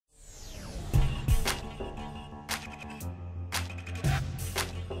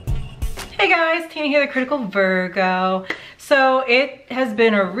Hey guys, Tina here, the Critical Virgo. So it has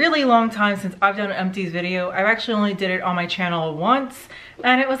been a really long time since I've done an Empties video. I've actually only did it on my channel once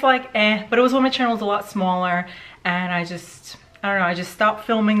and it was like but it was when my channel was a lot smaller and I don't know, I just stopped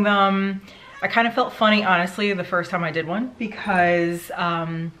filming them. I kind of felt funny, honestly, the first time I did one because you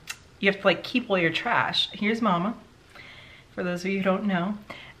have to like keep all your trash. Here's Mama, for those of you who don't know.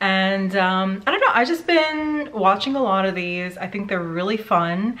 And I don't know, I've just been watching a lot of these. I think they're really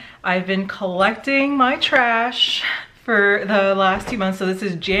fun. I've been collecting my trash for the last 2 months. So this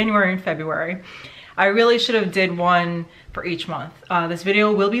is January and February. I really should have did one for each month. This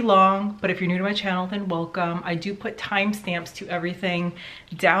video will be long, but if you're new to my channel, then welcome. I do put timestamps to everything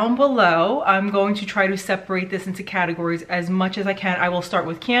down below. I'm going to try to separate this into categories as much as I can. I will start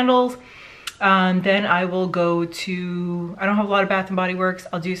with candles. Then I will go to, I don't have a lot of Bath & Body Works.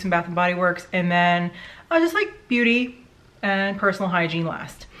 I'll do some Bath & Body Works and then I'll just like beauty and personal hygiene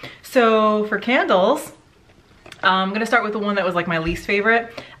last. So for candles, I'm gonna start with the one that was like my least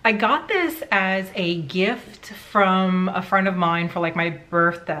favorite. I got this as a gift from a friend of mine for like my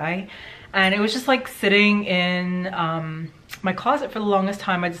birthday. And it was just like sitting in my closet for the longest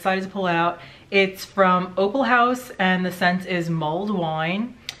time. I decided to pull it out. It's from Opal House and the scent is mulled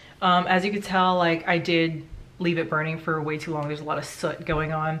wine. As you could tell, like I did leave it burning for way too long. There's a lot of soot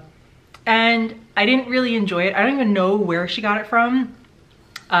going on and I didn't really enjoy it. I don't even know where she got it from.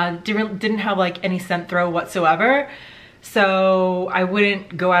 Didn't have like any scent throw whatsoever. So I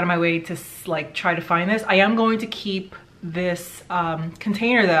wouldn't go out of my way to like try to find this. I am going to keep this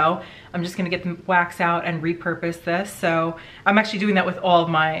container though. I'm just gonna get the wax out and repurpose this. So I'm actually doing that with all of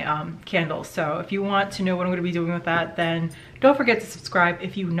my candles. So if you want to know what I'm gonna be doing with that, then don't forget to subscribe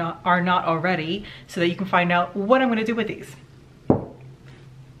if you are not already so that you can find out what I'm gonna do with these.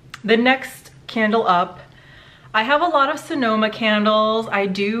 The next candle up, I have a lot of Sonoma candles. I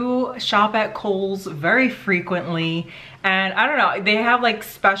do shop at Kohl's very frequently and I don't know, they have like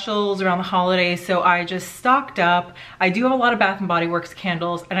specials around the holidays, so I just stocked up. I do have a lot of Bath & Body Works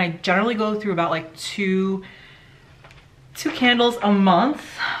candles and I generally go through about like two candles a month.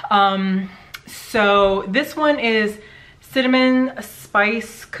 So this one is cinnamon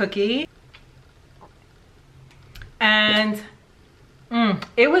spice cookie and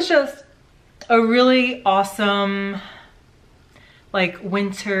it was just a really awesome like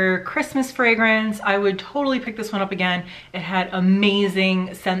winter Christmas fragrance. I would totally pick this one up again. It had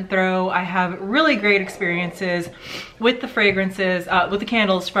amazing scent throw. I have really great experiences with the fragrances, with the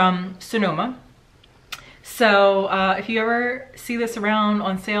candles from Sonoma. So if you ever see this around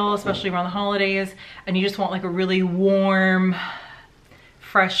on sale, especially around the holidays, and you just want like a really warm,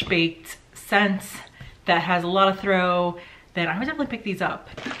 fresh baked scent that has a lot of throw, then I would definitely pick these up.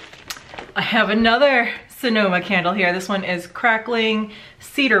 I have another Sonoma candle here. This one is Crackling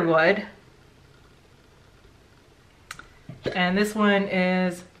Cedar Wood. And this one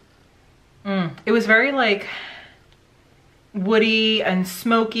is, it was very like woody and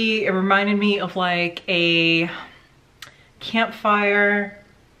smoky. It reminded me of like a campfire.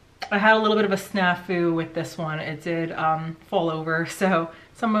 I had a little bit of a snafu with this one. It did fall over, so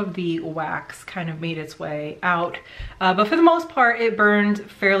some of the wax kind of made its way out. But for the most part, it burned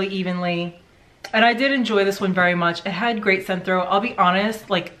fairly evenly. And I did enjoy this one very much. It had great scent throw. I'll be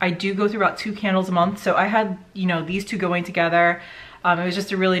honest, like I do go through about 2 candles a month. So I had, you know, these two going together. It was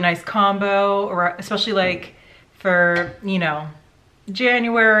just a really nice combo, or especially like for, you know,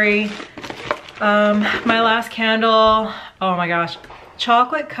 January. My last candle, oh my gosh,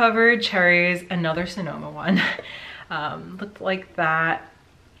 chocolate covered cherries, another Sonoma one. Looked like that.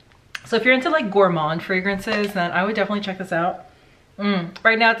 So if you're into like gourmand fragrances, then I would definitely check this out.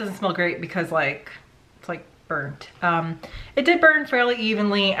 Right now it doesn't smell great because like it's like burnt. It did burn fairly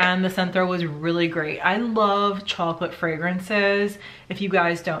evenly and the scent throw was really great. I love chocolate fragrances, if you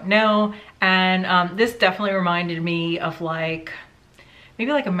guys don't know. And this definitely reminded me of like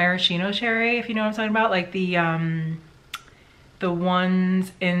maybe like a maraschino cherry, if you know what I'm talking about. Like the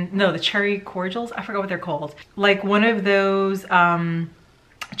ones in, no, the cherry cordials, I forgot what they're called. Like one of those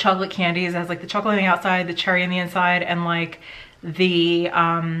chocolate candies that has like the chocolate on the outside, the cherry on the inside, and like the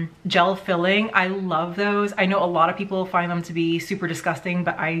gel filling. I love those. I know a lot of people find them to be super disgusting,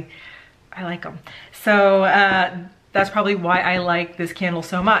 but I like them. So that's probably why I like this candle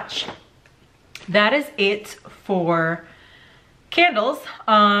so much. That is it for candles.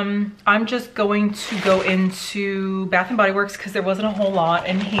 I'm just going to go into Bath & Body Works because there wasn't a whole lot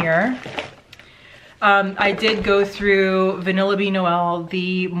in here. I did go through Vanilla Bean Noelle,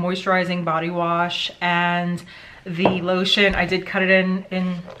 the moisturizing body wash, and the lotion. I did cut it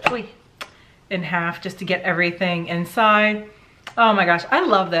in half just to get everything inside. Oh my gosh, I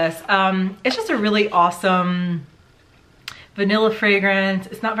love this. It's just a really awesome vanilla fragrance.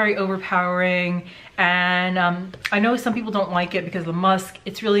 It's not very overpowering, and I know some people don't like it because of the musk.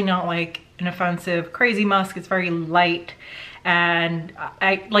 It's really not like an offensive crazy musk. It's very light, and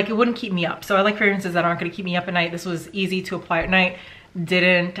I like, it wouldn't keep me up. So I like fragrances that aren't going to keep me up at night. This was easy to apply at night,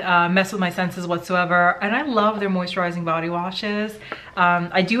 didn't mess with my senses whatsoever, and I love their moisturizing body washes.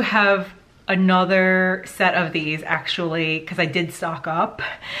 I do have another set of these actually because I did stock up,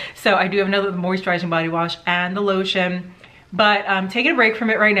 so I do have another moisturizing body wash and the lotion. But I'm taking a break from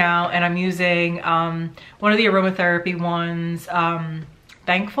it right now, and I'm using one of the aromatherapy ones,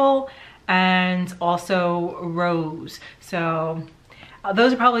 Thankful, and also Rose. So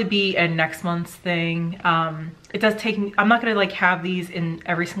those will probably be a next month's thing. It does take me, I'm not gonna like have these in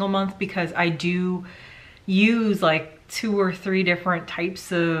every single month because I do use like 2 or 3 different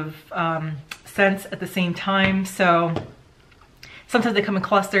types of scents at the same time. So sometimes they come in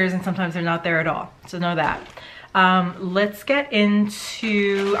clusters and sometimes they're not there at all. So know that. Let's get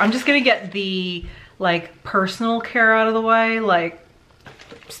into, I'm just gonna get the like personal care out of the way, like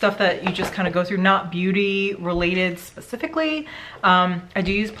stuff that you just kind of go through, not beauty related specifically. I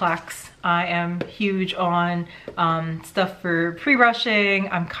do use Plax. I am huge on stuff for pre-brushing.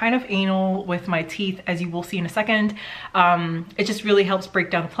 I'm kind of anal with my teeth, as you will see in a second. It just really helps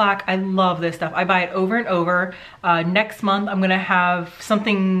break down the plaque. I love this stuff. I buy it over and over. Next month, I'm gonna have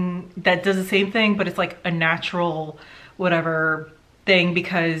something that does the same thing, but it's like a natural whatever thing,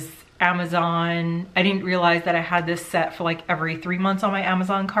 because Amazon, I didn't realize that I had this set for like every 3 months on my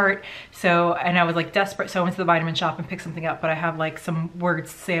Amazon cart. So, and I was like desperate, so I went to the vitamin shop and picked something up, but I have like some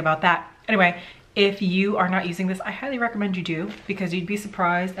words to say about that. Anyway, if you are not using this, I highly recommend you do, because you'd be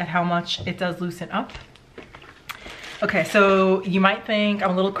surprised at how much it does loosen up. Okay, so you might think I'm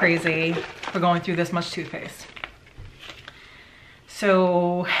a little crazy for going through this much toothpaste.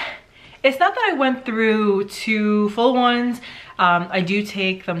 So it's not that I went through 2 full ones. I do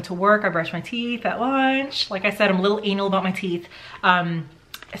take them to work. I brush my teeth at lunch. Like I said, I'm a little anal about my teeth.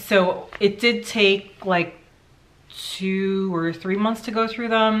 So it did take like 2 or 3 months to go through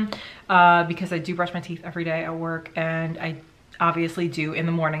them because I do brush my teeth every day at work, and I obviously do in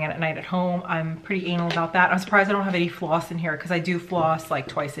the morning and at night at home. I'm pretty anal about that. I'm surprised I don't have any floss in here because I do floss like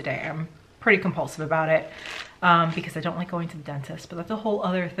twice a day. I'm pretty compulsive about it because I don't like going to the dentist, but that's a whole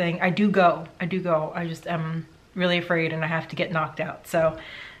other thing. I do go. I just am really afraid and I have to get knocked out. So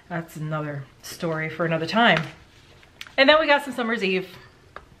that's another story for another time. And then we got some Summer's Eve.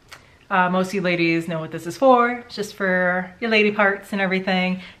 Most of you ladies know what this is for. It's just for your lady parts and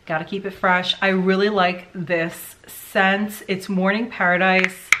everything. Gotta keep it fresh. I really like this scent. It's Morning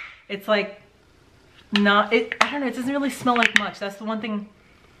Paradise. It's like not, I don't know, it doesn't really smell like much. That's the one thing.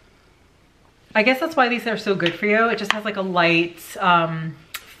 I guess that's why these are so good for you. It just has like a light,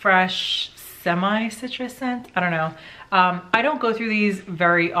 fresh, semi-citrus scent. I don't know. I don't go through these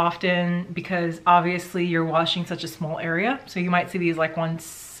very often because obviously you're washing such a small area. So you might see these like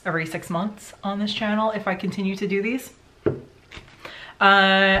once every 6 months on this channel if I continue to do these.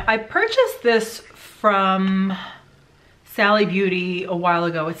 I purchased this from Sally Beauty a while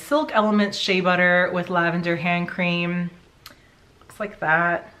ago. It's Silk Elements Shea Butter with Lavender Hand Cream. Looks like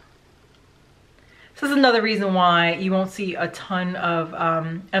that. This is another reason why you won't see a ton of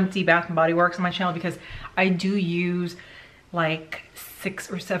empty Bath and Body Works on my channel, because I do use like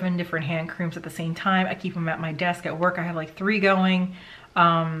 6 or 7 different hand creams at the same time. I keep them at my desk at work. I have like 3 going,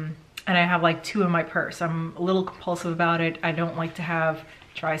 and I have like 2 in my purse. I'm a little compulsive about it. I don't like to have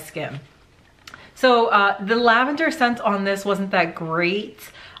dry skin. So the lavender scent on this wasn't that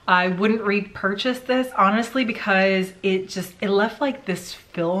great. I wouldn't repurchase this honestly because it left like this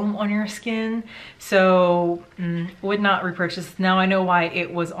film on your skin. So would not repurchase. Now I know why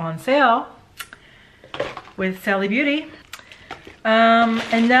it was on sale with Sally Beauty.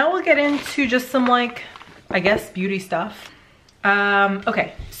 And now we'll get into just some like, I guess, beauty stuff.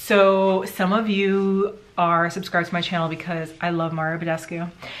 Okay, so some of you are subscribed to my channel because I love Mario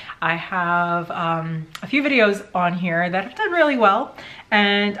Badescu. I have a few videos on here that have done really well,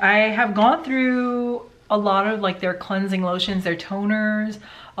 and I have gone through a lot of like their cleansing lotions, their toners,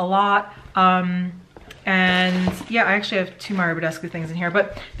 a lot. And yeah, I actually have 2 Mario Badescu things in here,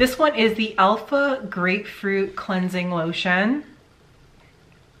 but this one is the Alpha Grapefruit Cleansing Lotion.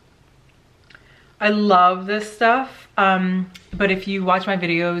 I love this stuff, but if you watch my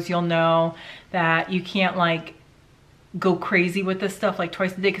videos, you'll know that you can't like go crazy with this stuff like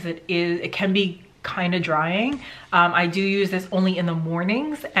twice a day because it can be kind of drying. I do use this only in the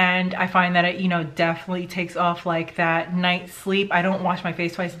mornings, and I find that it, you know, definitely takes off like that night sleep. I don't wash my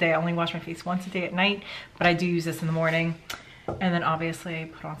face twice a day. I only wash my face once a day at night, but I do use this in the morning. And then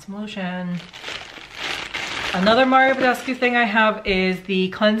obviously put on some lotion. Another Mario Badescu thing I have is the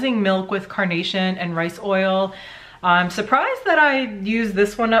cleansing milk with carnation and rice oil. I'm surprised that I used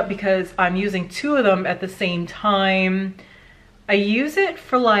this one up because I'm using two of them at the same time. I use it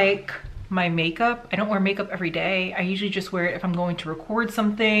for like my makeup. I don't wear makeup every day. I usually just wear it if I'm going to record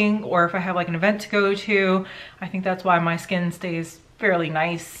something or if I have like an event to go to. I think that's why my skin stays fairly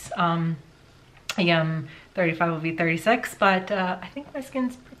nice. I am 35, will be 36, but I think my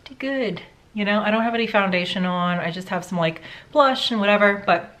skin's pretty good. You know, I don't have any foundation on. I just have some like blush and whatever,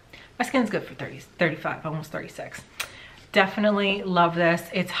 but my skin's good for 30, 35, almost 36. Definitely love this.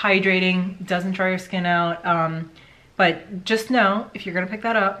 It's hydrating, doesn't dry your skin out. But just know if you're gonna pick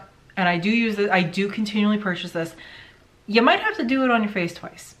that up, and I do use it, I do continually purchase this, you might have to do it on your face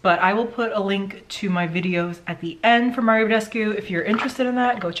twice, but I will put a link to my videos at the end for Mario Badescu. If you're interested in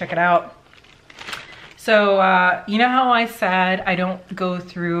that, go check it out. So, you know how I said I don't go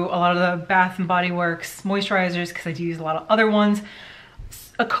through a lot of the Bath & Body Works moisturizers because I do use a lot of other ones.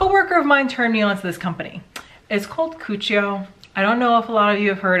 A coworker of mine turned me on to this company. It's called Cuccio. I don't know if a lot of you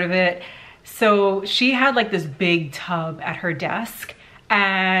have heard of it. So she had like this big tub at her desk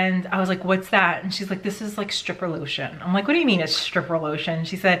and I was like, what's that? And she's like, this is like stripper lotion. I'm like, what do you mean it's stripper lotion?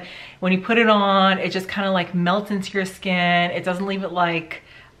 She said, when you put it on, it just kind of like melts into your skin. It doesn't leave it like,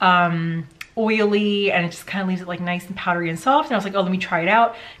 oily, and it just kind of leaves it like nice and powdery and soft. And I was like, oh, let me try it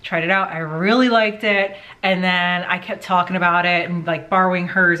out. Tried it out. I really liked it. And then I kept talking about it and like borrowing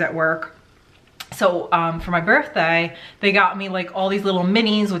hers at work. So for my birthday, they got me like all these little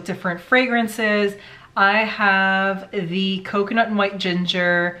minis with different fragrances. I have the coconut and white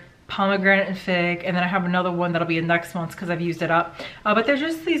ginger, pomegranate and fig, and then I have another one that'll be in next month because I've used it up. But they're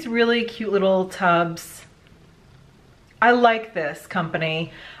just these really cute little tubs. I like this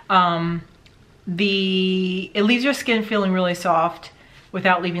company. It leaves your skin feeling really soft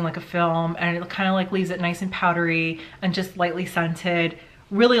without leaving like a film, and it kind of like leaves it nice and powdery and just lightly scented.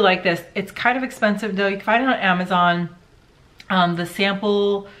 Really like this. It's kind of expensive though. You can find it on Amazon. The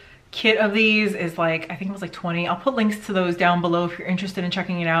sample kit of these is like, I think it was like 20. I'll put links to those down below if you're interested in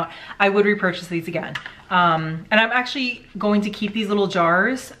checking it out. I would repurchase these again. And I'm actually going to keep these little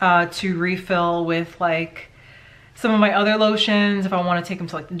jars to refill with like some of my other lotions if I want to take them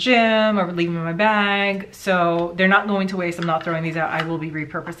to like the gym or leave them in my bag. So they're not going to waste. I'm not throwing these out. I will be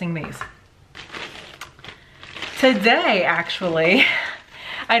repurposing these. Today, actually,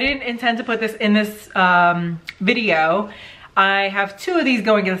 I didn't intend to put this in this video. I have two of these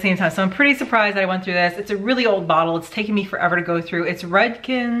going at the same time, so I'm pretty surprised that I went through this. It's a really old bottle. It's taken me forever to go through. It's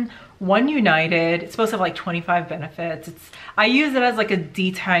Redken One United. It's supposed to have like 25 benefits. I use it as like a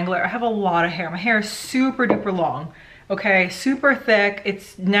detangler. I have a lot of hair. My hair is super duper long, okay? Super thick.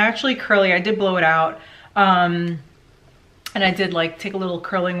 It's naturally curly. I did blow it out. And I did like take a little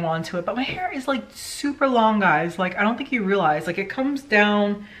curling wand to it, but my hair is like super long, guys. Like, I don't think you realize, like it comes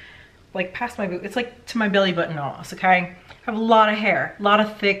down like past my boot. It's like to my belly button almost, okay? I have a lot of hair, a lot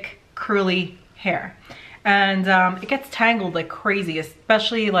of thick, curly hair. And it gets tangled like crazy,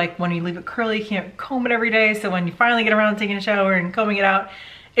 especially like when you leave it curly, you can't comb it every day. So when you finally get around to taking a shower and combing it out,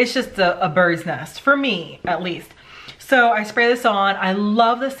 it's just a bird's nest, for me at least. So I spray this on. I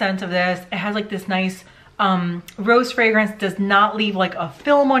love the scent of this. It has like this nice rose fragrance, does not leave like a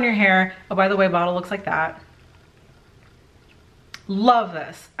film on your hair. Oh, by the way, bottle looks like that. Love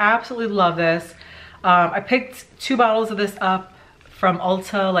this, absolutely love this. I picked 2 bottles of this up from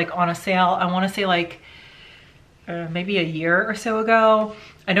Ulta, like on a sale. I want to say like maybe a year or so ago.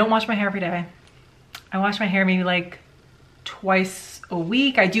 I don't wash my hair every day. I wash my hair maybe like twice a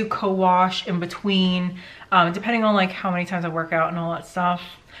week. I do co-wash in between, depending on like how many times I work out and all that stuff.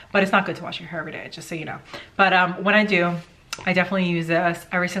 But it's not good to wash your hair every day, just so you know. But when I do, I definitely use this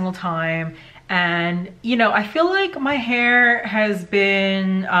every single time. And you know, I feel like my hair has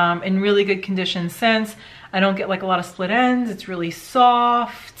been in really good condition since. I don't get like a lot of split ends. It's really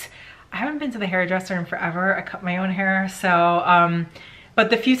soft. I haven't been to the hairdresser in forever. I cut my own hair. So, but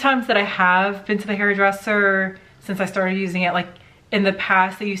the few times that I have been to the hairdresser since I started using it, like in the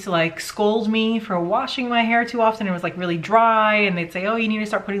past, they used to like scold me for washing my hair too often. It was like really dry and they'd say, oh, you need to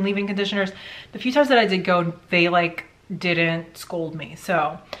start putting leave-in conditioners. The few times that I did go, they like didn't scold me.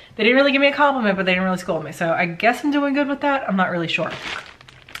 So they didn't really give me a compliment, but they didn't really scold me. So I guess I'm doing good with that. I'm not really sure.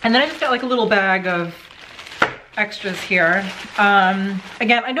 And then I just got like a little bag of extras here.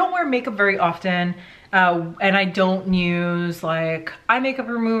 Again, I don't wear makeup very often. And I don't use like eye makeup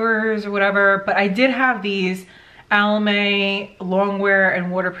removers or whatever, but I did have these Almay long wear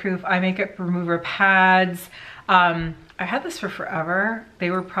and waterproof eye makeup remover pads. I I had this for forever.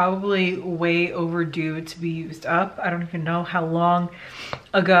 They were probably way overdue to be used up. I don't even know how long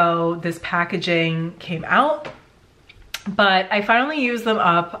ago this packaging came out, but I finally used them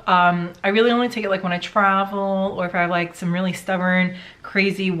up. I really only take it like when I travel or if I have like some really stubborn,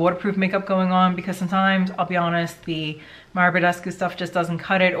 crazy waterproof makeup going on, because sometimes, I'll be honest, the Labotica stuff just doesn't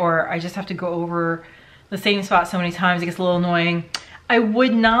cut it, or I just have to go over the same spot so many times it gets a little annoying. I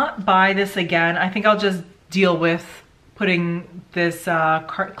would not buy this again. I think I'll just deal with putting this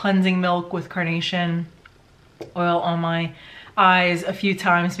cleansing milk with carnation oil on my eyes a few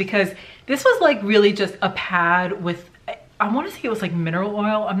times, because this was like really just a pad with, I want to say it was like mineral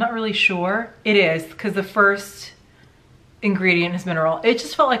oil. I'm not really sure. It is, because the first ingredient is mineral. It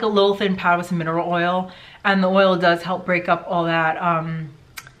just felt like a little thin pad with some mineral oil, and the oil does help break up all that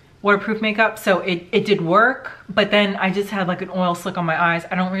waterproof makeup, so it did work. But then I just had like an oil slick on my eyes.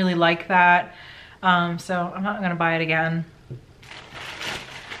 I don't really like that, so I'm not gonna buy it again.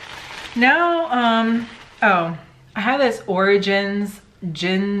 Now, oh, I have this Origins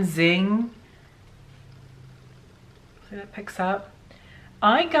Ginzing. See, that picks up.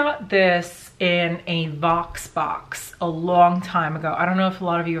 I got this in a Vox box a long time ago. I don't know if a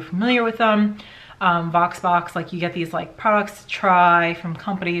lot of you are familiar with them. Vox box, like you get these like products to try from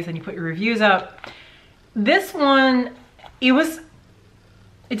companies and you put your reviews up. This one, it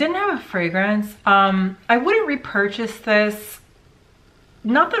didn't have a fragrance. I wouldn't repurchase this.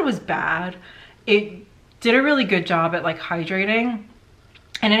 Not that it was bad. It did a really good job at like hydrating,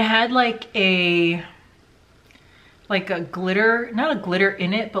 and it had like a glitter, not a glitter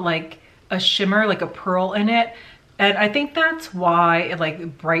in it, but like a shimmer, like a pearl in it. And I think that's why it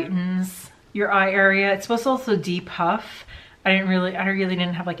like brightens your eye area. It's supposed to also depuff. I really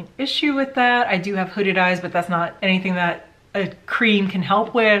didn't have like an issue with that. I do have hooded eyes, but that's not anything that a cream can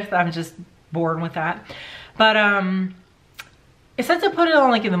help with. I'm just bored with that. But it said to put it on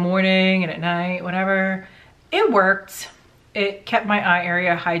like in the morning and at night, whatever. It worked. It kept my eye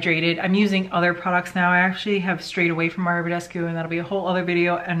area hydrated. I'm using other products now. I actually have strayed away from Labotica, and that'll be a whole other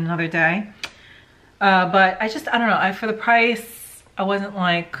video and another day. But I don't know. For the price, I wasn't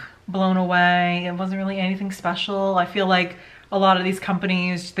like blown away. It wasn't really anything special. I feel like a lot of these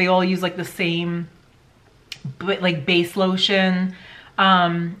companies, they all use like the same like base lotion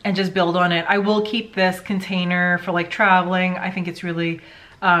and just build on it. I will keep this container for like traveling. I think it's really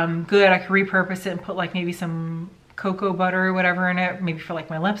good. I could repurpose it and put like maybe some cocoa butter or whatever in it, maybe for like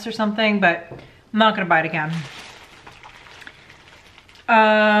my lips or something, but I'm not gonna buy it again.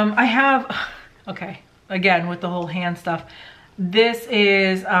 I have, okay, again with the whole hand stuff. This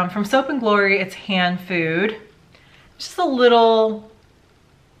is from Soap and Glory. It's hand food. Just a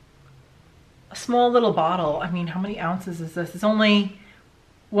small little bottle. I mean, how many ounces is this? It's only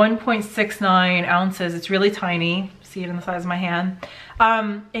 1.69 ounces. It's really tiny. See it in the size of my hand.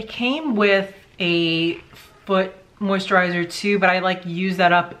 It came with a foot moisturizer too, but I like used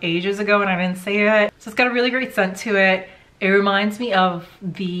that up ages ago and I didn't save it. So it's got a really great scent to it. It reminds me of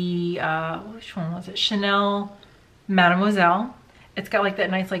the, which one was it? Chanel Mademoiselle. It's got like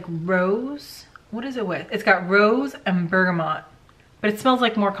that nice like rose. What is it with? It's got rose and bergamot, but it smells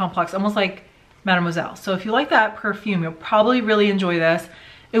like more complex, almost like Mademoiselle. So if you like that perfume, you'll probably really enjoy this.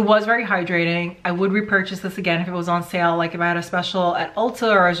 It was very hydrating. I would repurchase this again if it was on sale, like if I had a special at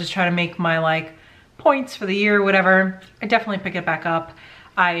Ulta, or I was just trying to make my like points for the year or whatever. I definitely pick it back up.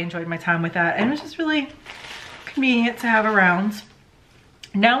 I enjoyed my time with that, and it was just really convenient to have around.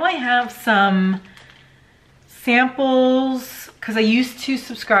 Now I have some samples, because I used to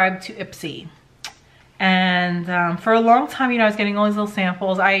subscribe to Ipsy, and for a long time, you know, I was getting all these little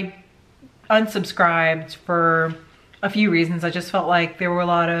samples. I unsubscribed for a few reasons. I just felt like there were a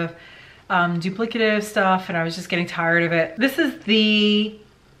lot of duplicative stuff, and I was just getting tired of it. This is the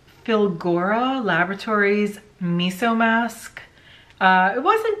Filgora Laboratories Miso mask. It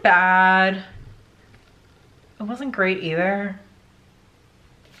wasn't bad. It wasn't great either.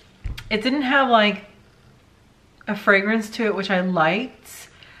 It didn't have like a fragrance to it, which I liked.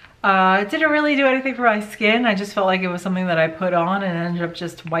 It didn't really do anything for my skin. I just felt like it was something that I put on and ended up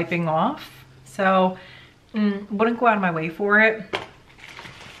just wiping off. So wouldn't go out of my way for it.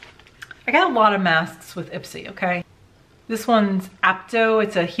 I got a lot of masks with Ipsy, okay? This one's Apto.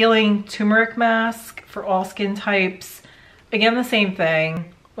 It's a healing turmeric mask for all skin types. Again, the same thing.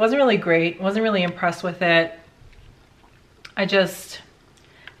 It wasn't really great. Wasn't really impressed with it. I don't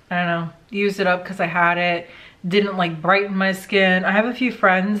know, used it up because I had it. Didn't like brighten my skin. I have a few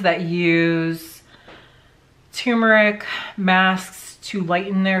friends that use turmeric masks to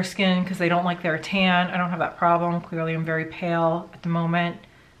lighten their skin because they don't like their tan. I don't have that problem. Clearly I'm very pale at the moment,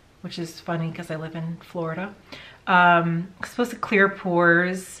 which is funny because I live in Florida. It's supposed to clear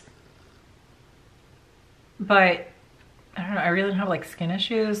pores, but I don't know, I really don't have like skin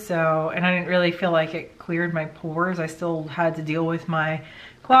issues, so, and I didn't really feel like it cleared my pores. I still had to deal with my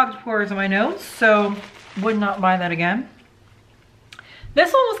clogged pores in my nose, so would not buy that again.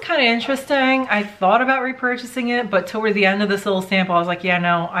 This one was kind of interesting. I thought about repurchasing it, but toward the end of this little sample, I was like, yeah,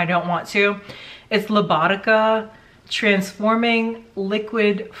 no, I don't want to. It's Labotica Transforming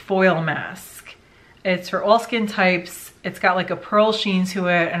Liquid Foil Mask. It's for all skin types. It's got like a pearl sheen to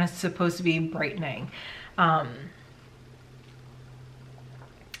it, and it's supposed to be brightening. I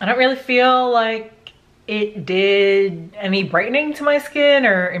don't really feel like it did any brightening to my skin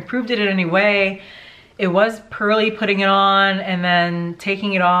or improved it in any way. It was pearly putting it on, and then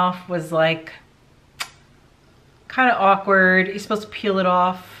taking it off was like kind of awkward. You're supposed to peel it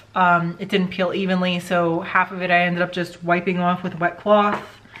off. It didn't peel evenly, so half of it I ended up just wiping off with wet cloth.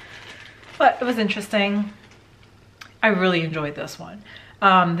 But it was interesting. I really enjoyed this one.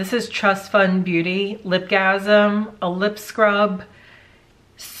 This is Trustfund Beauty Lipgasm, a lip scrub.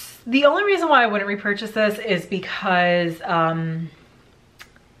 The only reason why I wouldn't repurchase this is because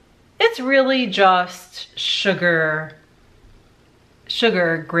it's really just sugar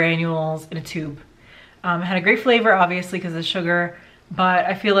granules in a tube. It had a great flavor, obviously, because of sugar, but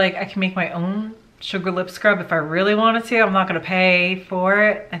I feel like I can make my own sugar lip scrub if I really wanted to. I'm not gonna pay for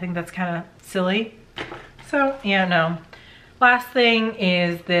it. I think that's kind of silly. So yeah, no. Last thing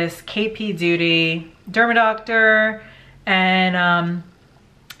is this KP Duty Derma Doctor, and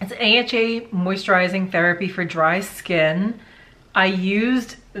it's an AHA moisturizing therapy for dry skin. I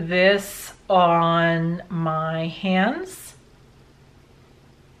used this on my hands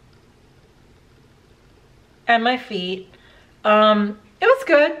and my feet. It was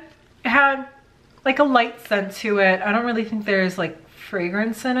good. It had like a light scent to it. I don't really think there's like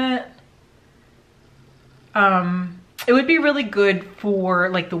fragrance in it. It would be really good for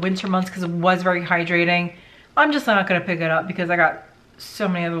like the winter months because it was very hydrating. I'm just not gonna pick it up because I got so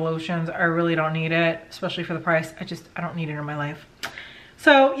many other lotions. I really don't need it, especially for the price. I don't need it in my life.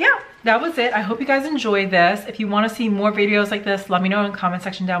 So yeah, that was it. I hope you guys enjoyed this. If you want to see more videos like this, let me know in the comment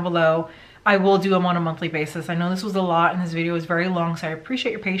section down below. I will do them on a monthly basis. I know this was a lot and this video was very long, so I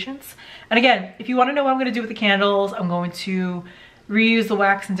appreciate your patience. And again, if you want to know what I'm going to do with the candles, I'm going to reuse the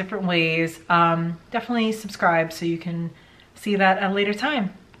wax in different ways. Definitely subscribe so you can see that at a later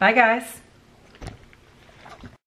time. Bye guys.